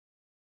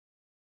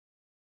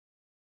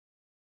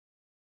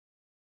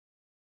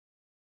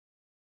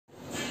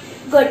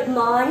Good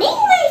morning,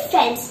 my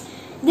friends.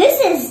 This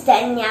is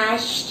Dhanya,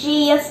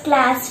 Shree of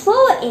class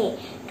 4A.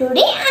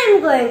 Today I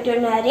am going to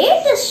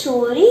narrate the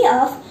story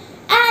of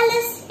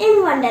Alice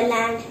in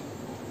Wonderland.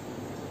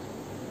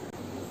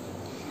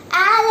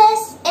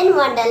 Alice in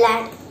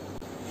Wonderland.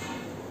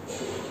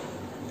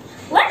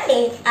 One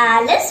day,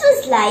 Alice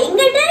was lying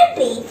under a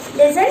tree,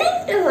 listening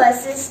to her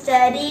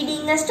sister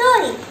reading a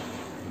story.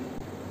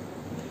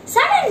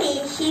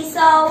 Suddenly, she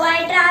saw a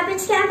white rabbit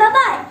scamper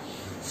by.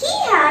 He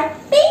had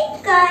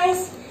pink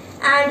eyes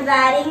and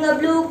wearing a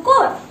blue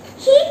coat.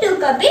 He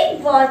took a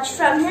big watch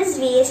from his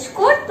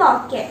waistcoat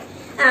pocket,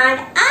 and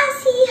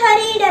as he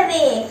hurried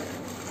away,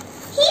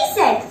 he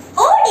said,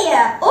 oh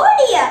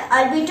dear,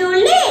 I'll be too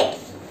late."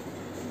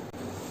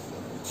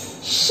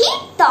 She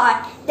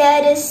thought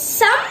there is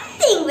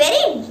something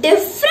very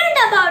different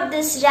about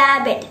this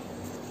rabbit.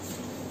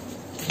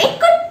 It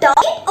could talk,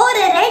 it wore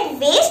a red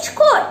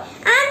waistcoat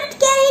and it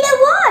carried a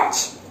watch.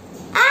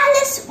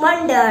 Alice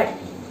wondered,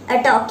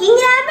 a talking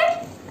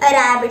rabbit? A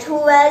rabbit who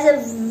wears a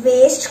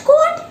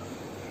waistcoat?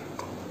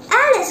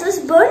 Alice was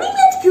burning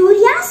with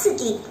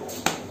curiosity.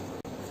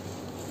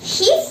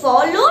 She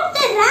followed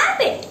the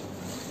rabbit.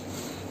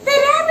 The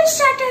rabbit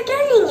started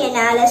running and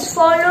Alice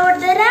followed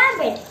the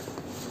rabbit.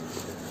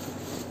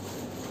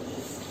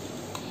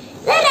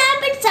 The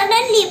rabbit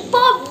suddenly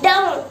popped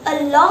down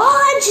a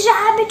large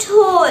rabbit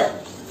hole.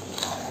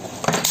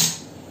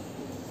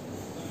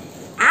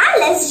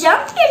 Alice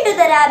jumped into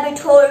the rabbit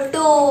hole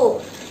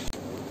too.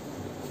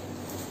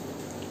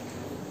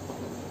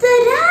 The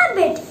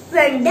rabbit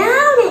went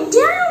down and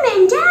down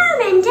and down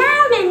and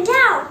down and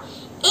down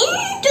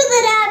into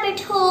the rabbit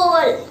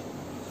hole.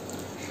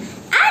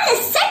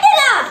 Alice set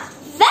aloud,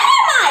 "Where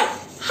am I?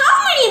 How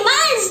many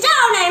miles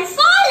down I am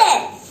fallen?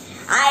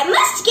 I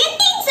must get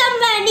in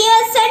somewhere near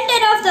the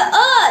center of the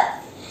earth."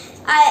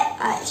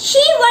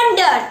 She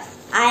wondered,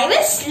 I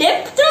will slip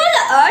through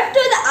the earth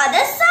to the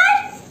other side?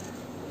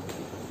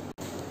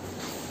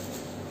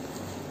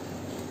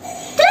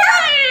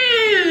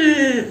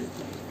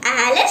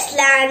 Alice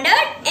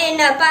landed in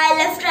a pile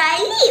of dry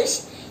leaves.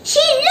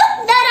 She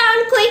looked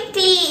around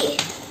quickly.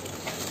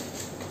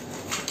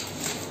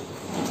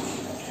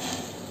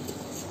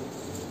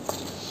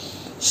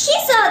 She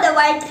saw the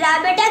white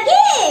rabbit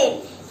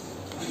again.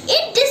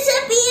 It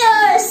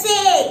disappeared,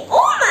 saying,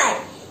 "Oh my,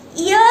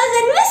 ears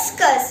and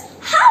whiskers,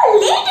 how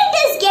late it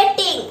is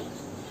getting."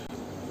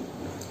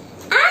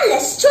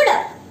 Alice stood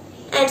up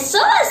and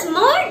saw a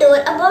small door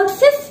about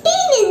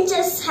 15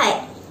 inches high.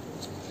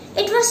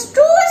 It was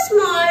too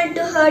small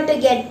to her to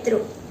get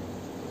through.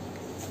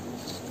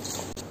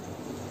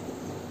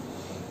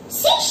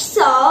 She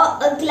saw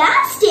a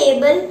glass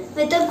table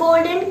with a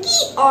golden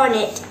key on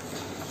it.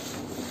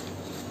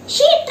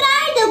 She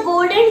tried the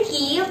golden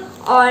key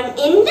on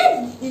in the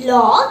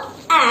lock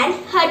and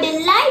her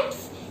delight,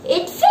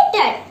 it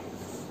fitted.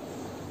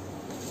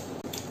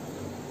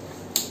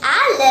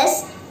 Alice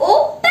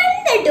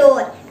opened the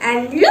door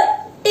and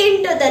looked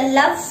into the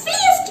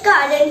loveliest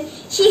garden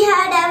she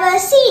had ever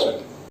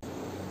seen.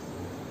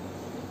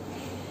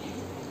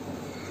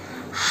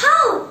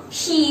 How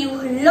she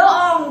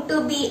longed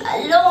to be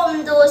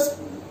alone, those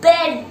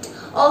beds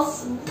of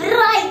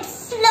bright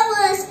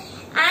flowers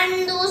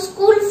and those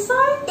cool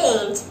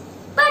fountains.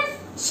 But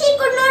she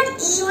could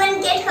not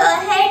even get her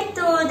head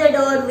through the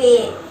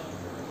doorway.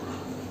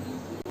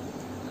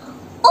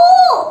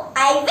 "Oh,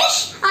 I wish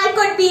I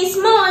could be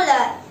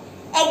smaller,"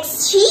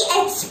 she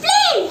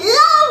explained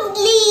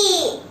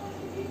loudly.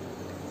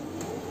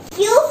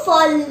 Thank you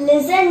for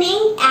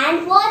listening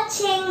and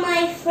watching,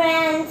 my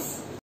friends.